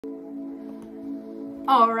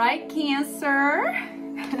All right, Cancer. All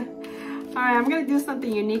right, I'm gonna do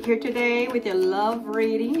something unique here today with your love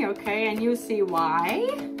reading, okay? And you'll see why.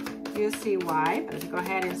 You'll see why. Let's go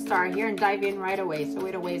ahead and start here and dive in right away so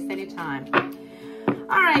we don't waste any time.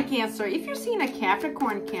 All right, Cancer. If you're seeing a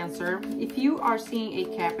Capricorn, Cancer, if you are seeing a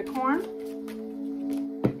Capricorn,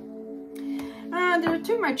 they're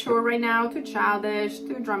too mature right now, too childish,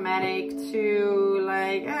 too dramatic, too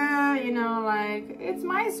like, you know, like, it's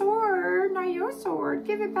my sword, not your sword,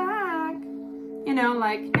 give it back. You know,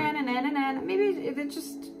 like, na na na na na. Maybe it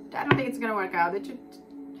just, I don't think it's gonna work out.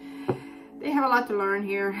 They have a lot to learn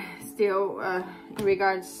here still in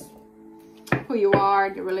regards who you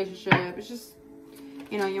are, the relationship. It's just,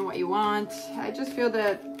 you know what you want. I just feel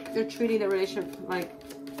that they're treating the relationship like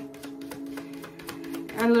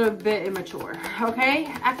a little bit immature, okay?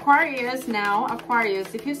 Aquarius now,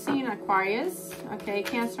 Aquarius, if you're seeing Aquarius, okay,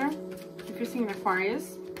 Cancer, if you're seeing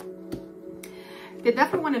Aquarius, they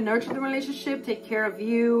definitely want to nurture the relationship, take care of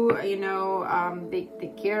you, you know, they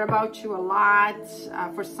care about you a lot.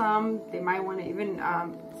 For some, they might want to even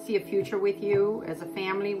see a future with you as a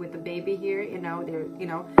family, with the baby here, you know, they're, you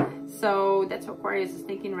know, so that's what Aquarius is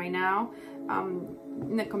thinking right now,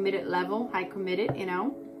 in a committed level, high committed, you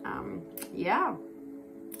know, yeah.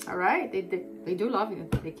 All right, they do love you.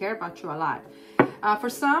 They care about you a lot. For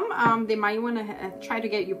some, they might want to try to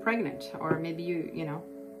get you pregnant, or maybe you know,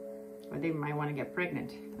 or they might want to get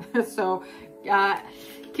pregnant. So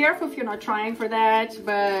careful if you're not trying for that,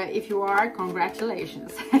 but if you are,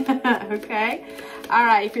 congratulations. Okay. All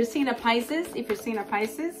right, if you're seeing a Pisces,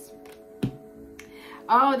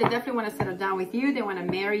 oh, they definitely want to settle down with you. They want to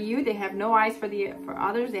marry you. They have no eyes for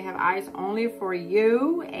others. They have eyes only for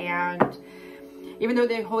you. And even though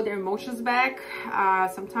they hold their emotions back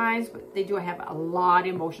sometimes, but they do have a lot of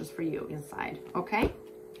emotions for you inside, okay?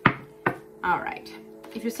 All right.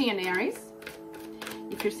 If you're seeing Aries, oh,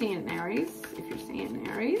 if you're seeing Aries,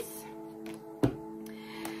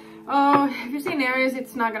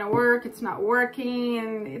 it's not going to work. It's not working,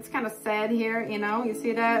 and it's kind of sad here, you know? You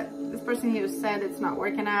see that? This person here is sad it's not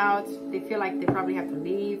working out. They feel like they probably have to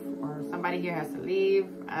leave, or somebody here has to leave.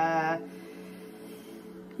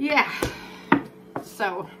 Yeah.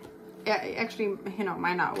 So, yeah, actually, you know,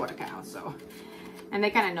 might not work out. So, and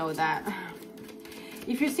they kind of know that.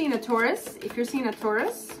 If you're seeing a Taurus,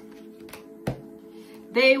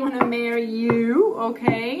 they want to marry you,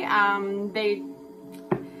 okay? They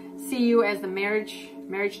see you as the marriage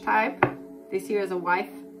type. They see you as a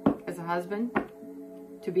wife, as a husband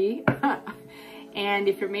to be. And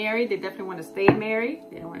if you're married, they definitely want to stay married.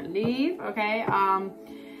 They don't want to leave, okay?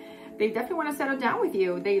 They definitely want to settle down with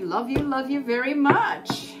you. They love you very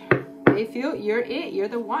much. They feel you're it. You're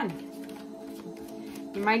the one.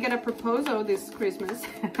 You might get a proposal this Christmas.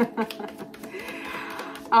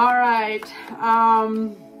 All right.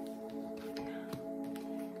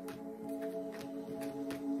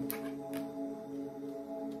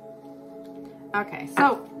 Okay,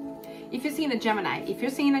 so if you're seeing a Gemini, Cancer, if you're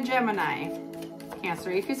seeing a Gemini,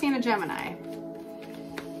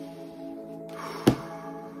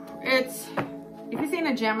 if you're seeing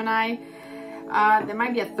a Gemini, there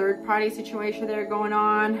might be a third party situation there going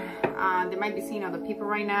on. They might be seeing other people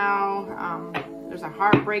right now. There's a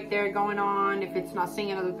heartbreak there going on. If it's not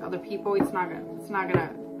seeing other people, there's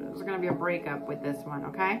gonna be a breakup with this one,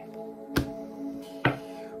 okay?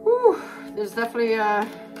 Whew, there's definitely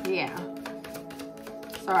yeah.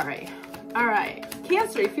 Sorry. All right,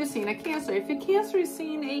 Cancer, if you're seeing a Cancer, if your Cancer is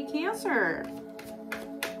seeing a Cancer.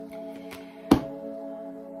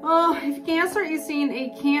 Oh, if Cancer is seeing a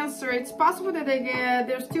Cancer, it's possible that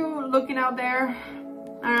they're still looking out there.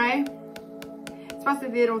 All right, it's possible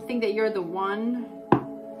they don't think that you're the one.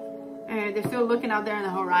 They're still looking out there on the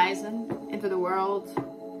horizon into the world.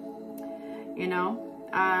 You know,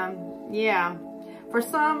 yeah. For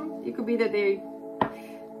some, it could be that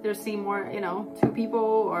they're seeing more, you know, two people,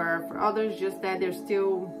 or for others, just that they're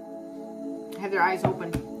still have their eyes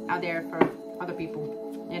open out there for other people.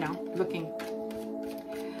 You know, looking.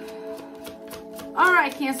 All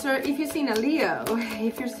right, Cancer, if you're seeing a Leo,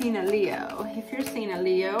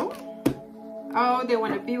 oh, they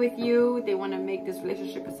want to be with you. They want to make this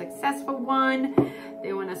relationship a successful one.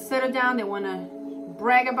 They want to settle down. They want to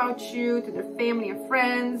brag about you to their family and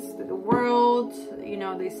friends, to the world. You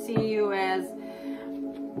know, they see you as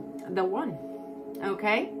the one.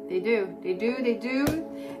 Okay, they do. They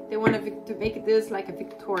want to make this like a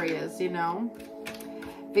victorious, you know,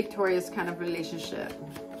 victorious kind of relationship.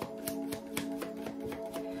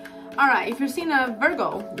 All right, if you're seeing a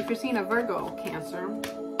Virgo, Cancer,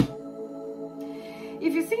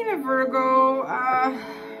 if you're seeing a Virgo,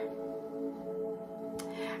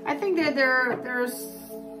 I think that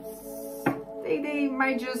they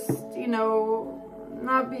might just, you know,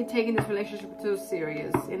 not be taking this relationship too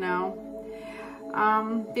serious, you know.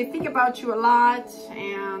 They think about you a lot,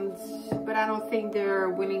 but I don't think they're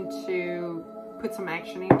willing to put some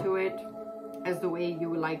action into it as the way you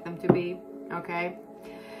would like them to be, okay?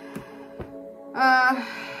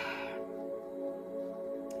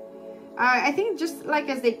 I think just like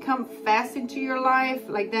as they come fast into your life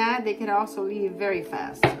like that, they can also leave very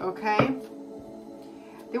fast, okay?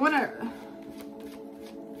 They want to...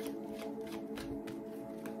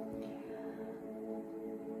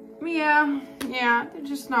 Yeah, they're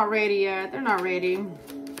just not ready yet. They're not ready.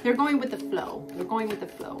 They're going with the flow. They're going with the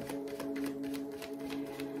flow.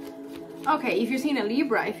 Okay, if you're seeing a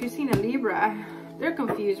Libra, they're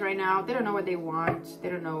confused right now. They don't know what they want. They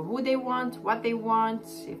don't know who they want, what they want,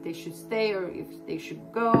 if they should stay or if they should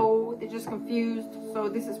go. They're just confused. So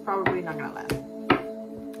this is probably not gonna last.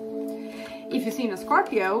 If you're seeing a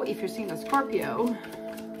Scorpio,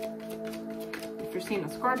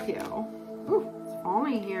 ooh, it's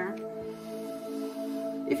falling here.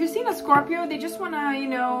 If you're seeing a Scorpio, they just want to, you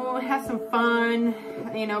know, have some fun,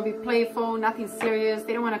 you know, be playful, nothing serious.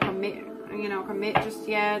 They don't want to commit just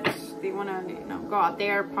yet. They want to, you know, go out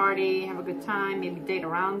there, party, have a good time, maybe date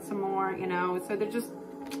around some more, you know. So they're just,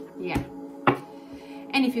 yeah.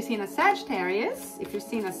 And if you're seeing a Sagittarius, if you're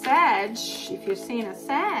seeing a Sag,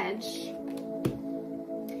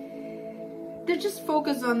 they're just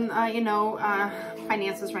focused on,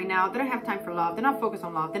 finances right now. They don't have time for love. They're not focused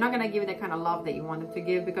on love. They're not going to give you that kind of love that you want them to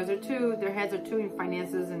give because their heads are too in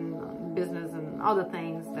finances and business and other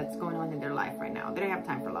things that's going on in their life right now. They don't have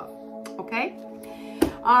time for love. Okay?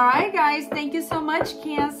 All right, guys. Thank you so much,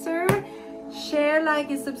 Cancer. Share, like,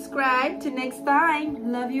 and subscribe. Till next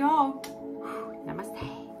time. Love you all. Namaste.